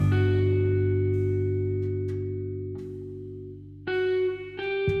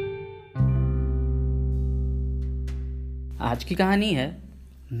आज की कहानी है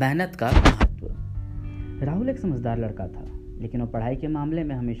मेहनत का महत्व। राहुल एक समझदार लड़का था, लेकिन वो पढ़ाई के मामले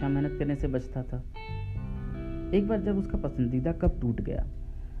में हमेशा मेहनत करने से बचता था। एक बार जब उसका पसंदीदा कप टूट गया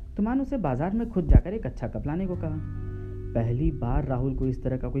तो मानो उसे बाजार में खुद जाकर एक अच्छा कप लाने को कहा। पहली बार राहुल को इस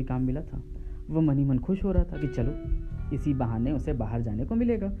तरह का कोई काम मिला था। वो मन ही मन खुश हो रहा था कि चलो इसी बहाने उसे बाहर जाने को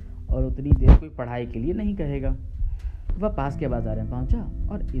मिलेगा और उतनी देर कोई पढ़ाई के लिए नहीं कहेगा। वह पास के बाजार में पहुंचा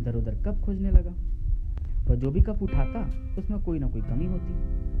और इधर उधर कप खोजने लगा। वह जो भी कप उठाता उसमें कोई ना कोई कमी होती,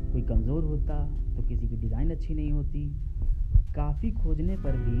 कोई कमज़ोर होता तो किसी की डिज़ाइन अच्छी नहीं होती। काफ़ी खोजने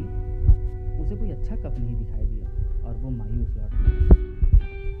पर भी उसे कोई अच्छा कप नहीं दिखाई दिया और वो मायूस लौट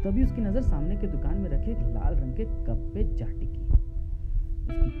गया। तभी उसकी नज़र सामने के दुकान में रखे एक लाल रंग के कप पे जा टिकी।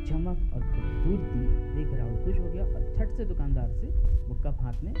 उसकी चमक और खूबसूरती देख राहुल खुश हो गया और झट से दुकानदार से वो कप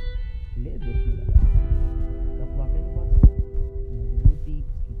हाथ में ले देखने लगा। कप वाकई में बहुत अच्छा था। उसकी मजबूती,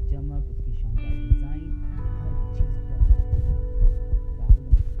 उसकी चमक, उसकी शानदार डिज़ाइन, हर चीज़ बहुत अच्छी थी। राहुल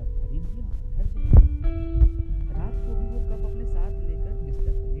ने वो कप खरीद लिया और घर चला गया। रात को भी वो कप अपने साथ लेकर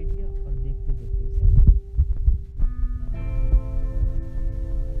बिस्तर पर लेट गया और देखते देखते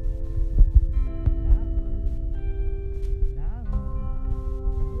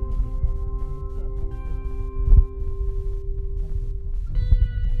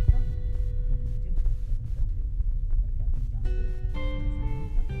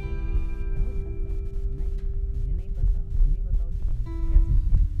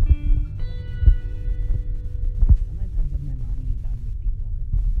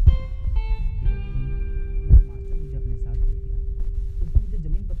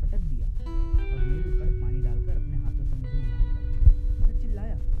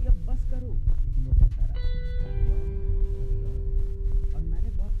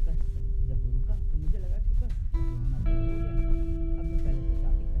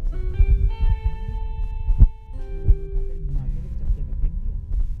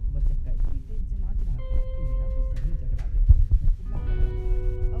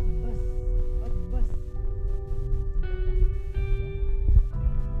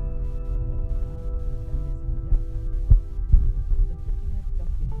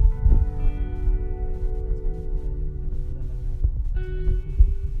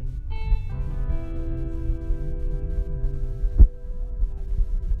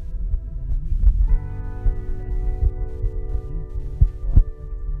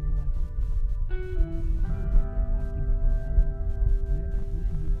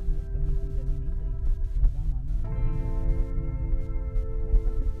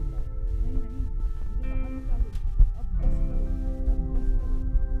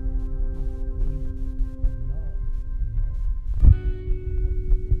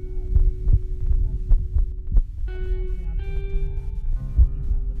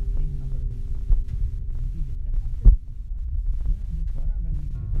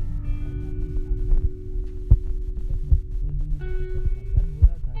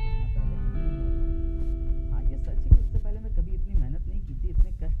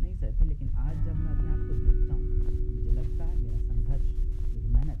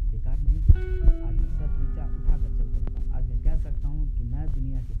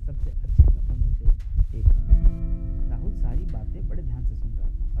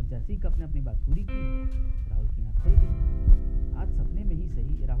उसे अपनी बात पूरी की। राहुल की आँख खुल गई। आज सपने में ही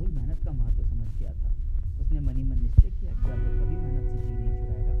सही राहुल मेहनत का महत्व समझ गया था। उसने मन ही मन निश्चय किया कि अब वो कभी मेहनत से जी नहीं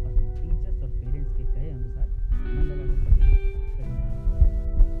चुराएगा।